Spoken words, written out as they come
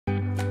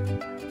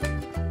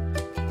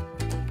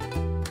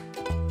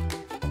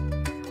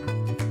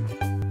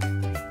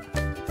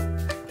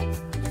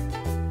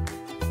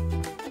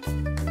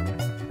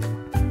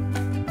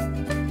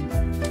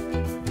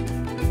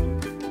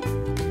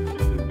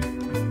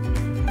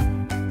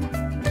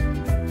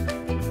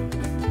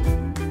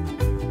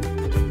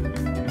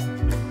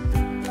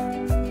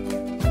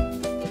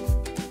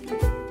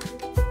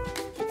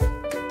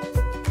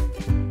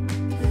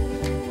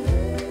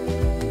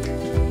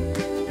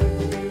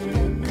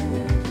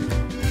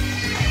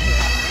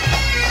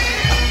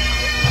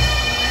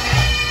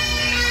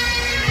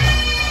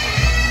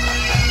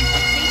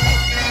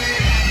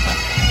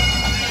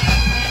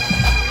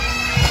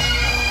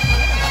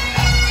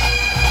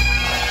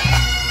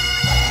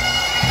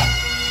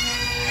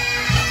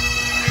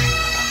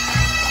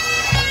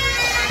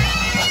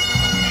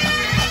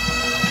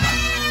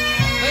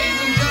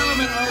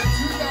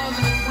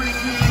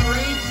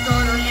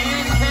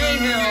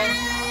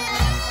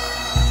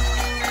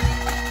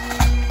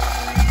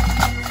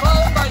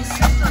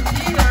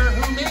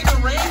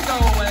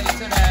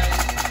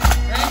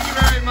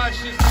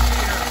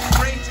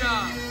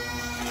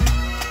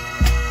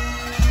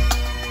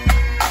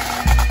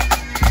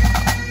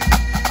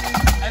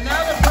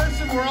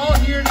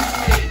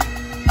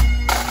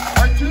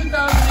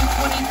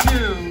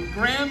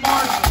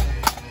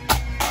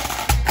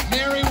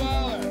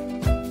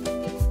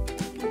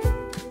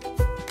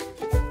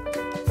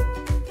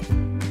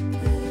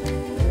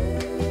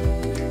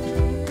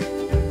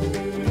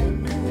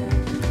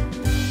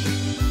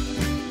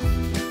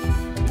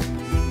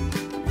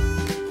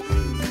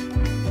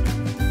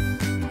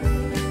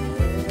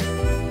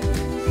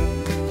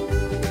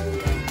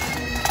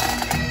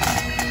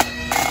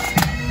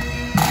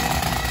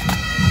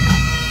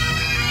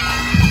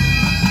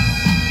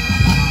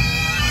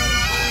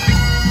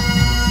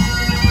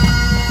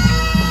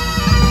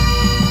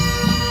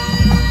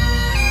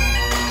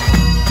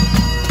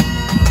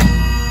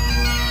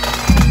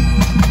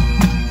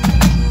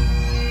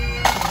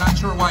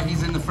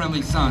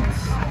eco-friendly sons.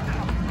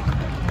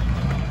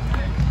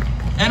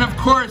 And of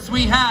course,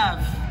 we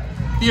have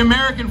the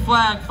American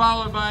flag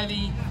followed by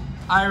the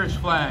Irish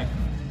flag.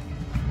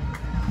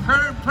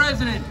 Current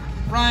President,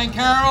 Brian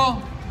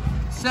Carroll.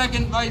 First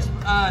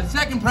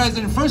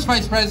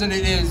Vice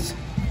President is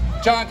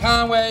John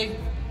Conway.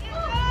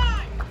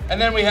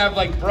 And then we have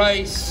like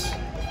Bryce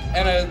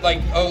and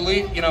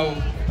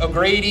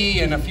O'Grady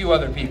and a few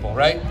other people,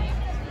 right?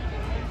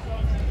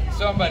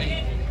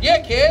 Somebody.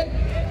 Yeah, kid.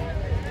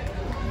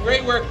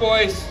 Great work,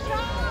 boys.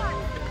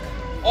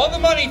 All the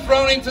money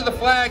thrown into the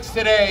flags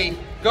today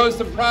goes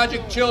to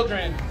Project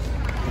Children.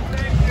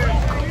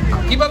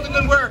 Keep up the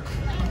good work.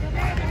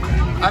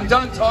 I'm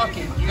done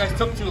talking. You guys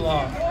took too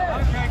long.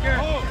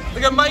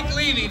 Look at Mike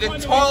Levy, the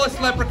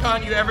tallest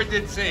leprechaun you ever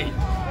did see.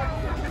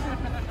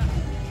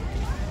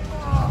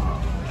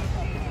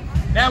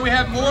 Now we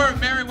have more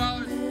Mary Waller.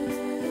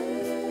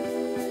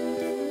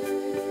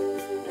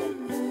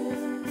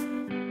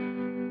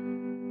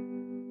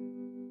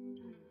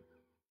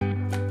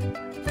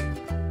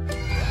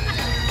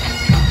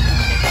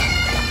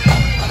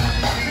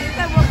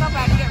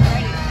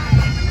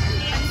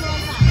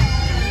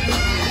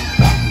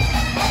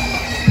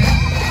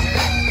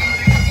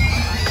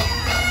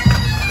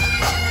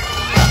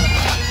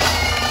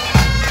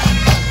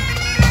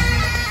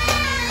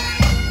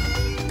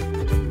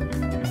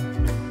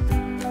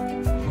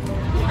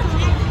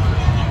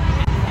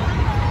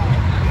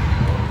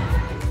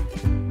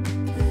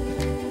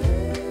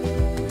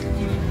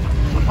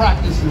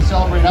 Practice and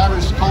celebrate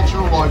Irish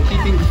culture while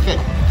keeping fit,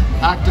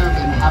 active,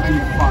 and having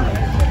fun.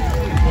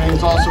 Today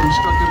is also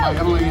instructed by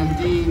Emily and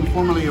Dean,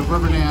 formerly of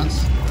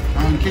Riverdance,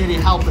 and Katie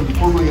Halpin,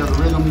 formerly of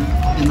the Rhythm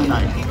in the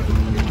Night.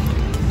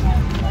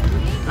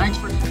 Thanks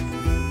for...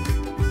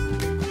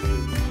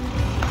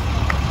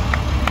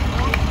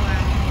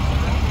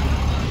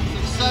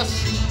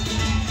 success,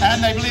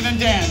 and they believe in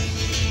dance.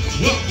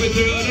 Walk with her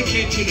in the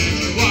kitchen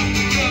and walk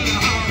with her in the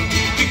hall.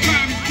 The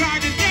crime is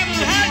trying to devil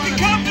has to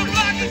come to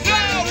block the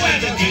door.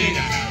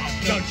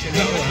 Don't you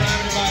know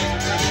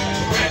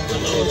right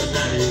below the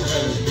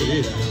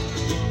 90s.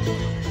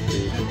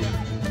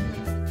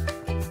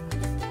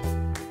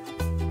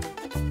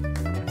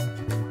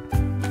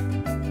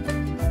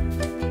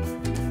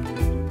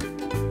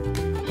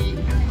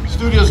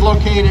 Studios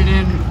located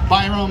in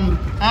Byram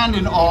and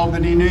in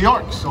Albany, New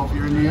York. So if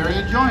you're in the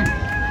area, join.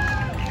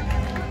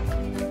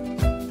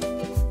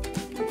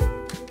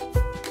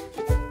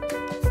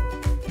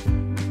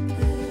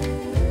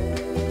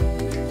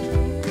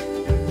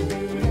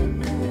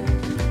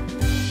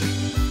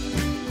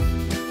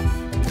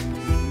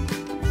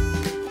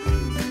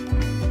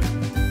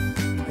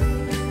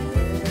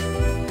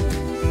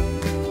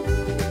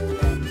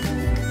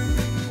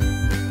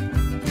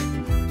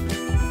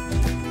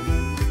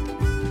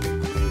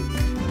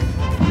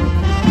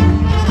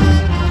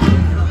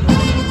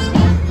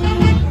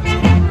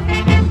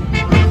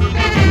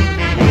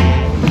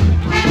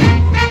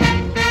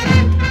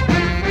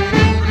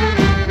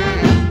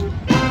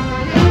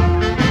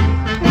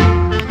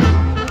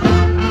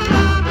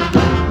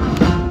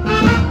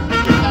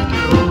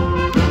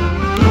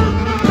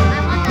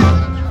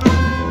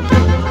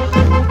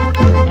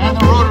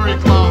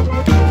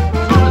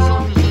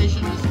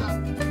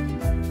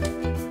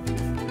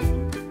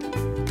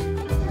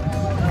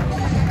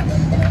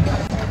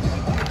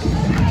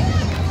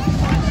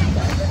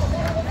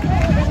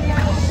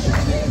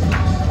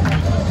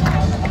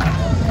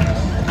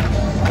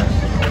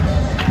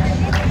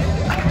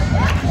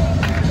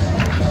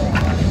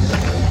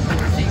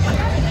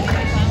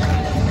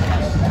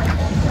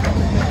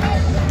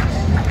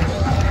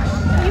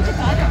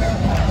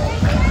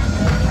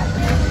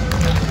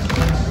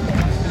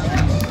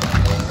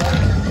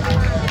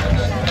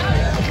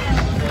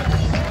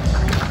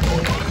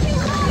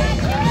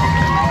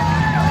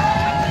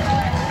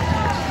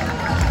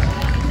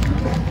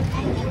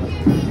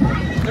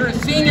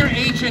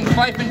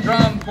 Fife and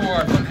Drum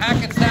Corps from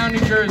Hackettstown, New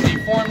Jersey,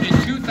 formed in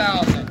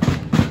 2000.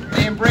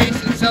 They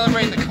embrace and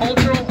celebrate the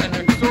cultural and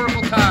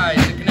historical ties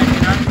that connect the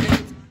United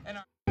States and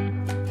our...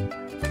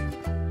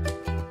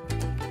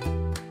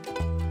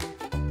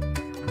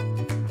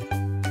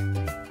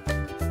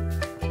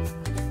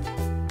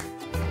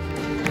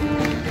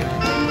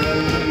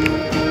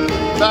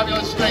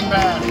 Fabulous string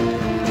band.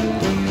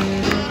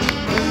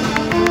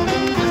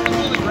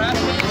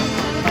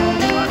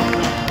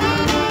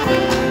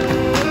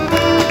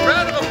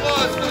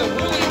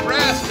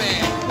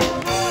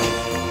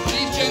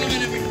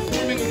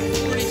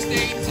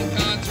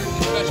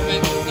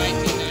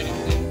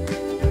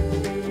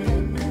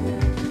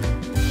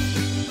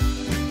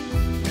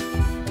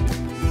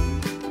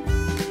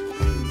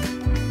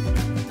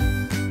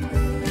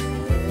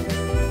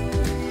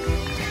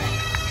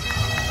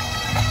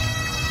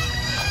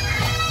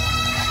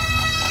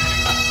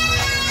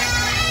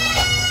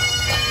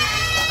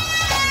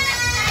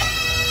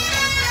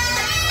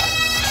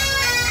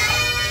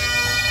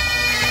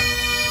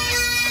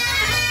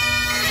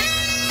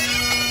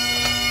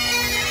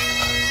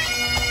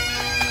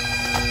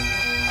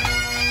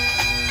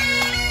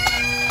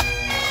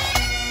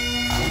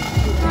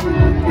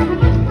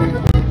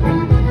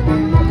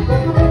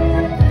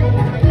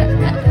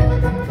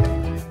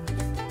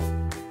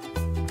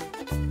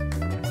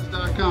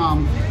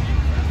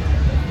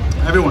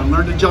 Everyone,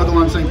 learn to juggle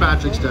on St.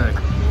 Patrick's Day.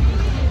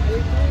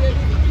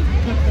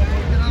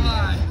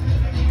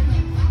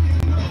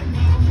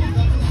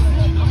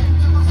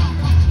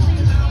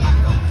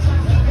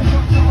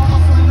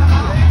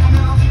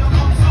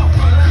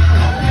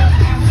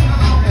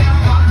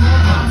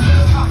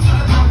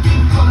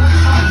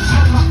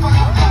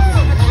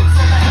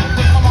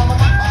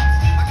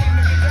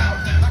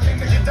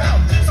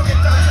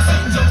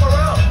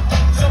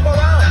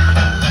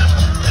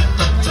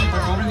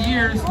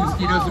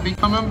 Mosquitoes have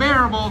become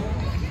unbearable.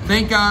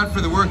 Thank God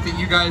for the work that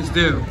you guys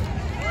do.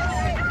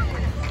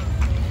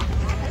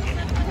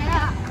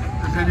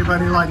 Does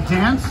anybody like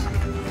dance?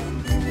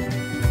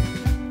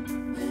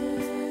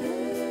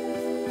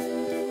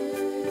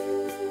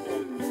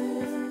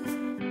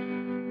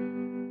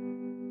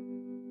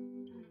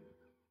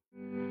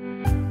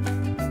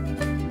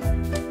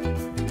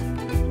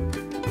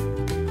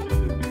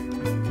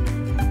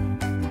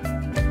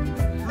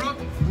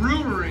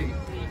 Brewery.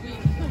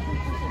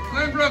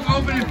 Glenbrook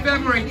opened in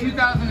February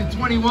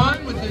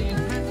 2021 with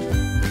the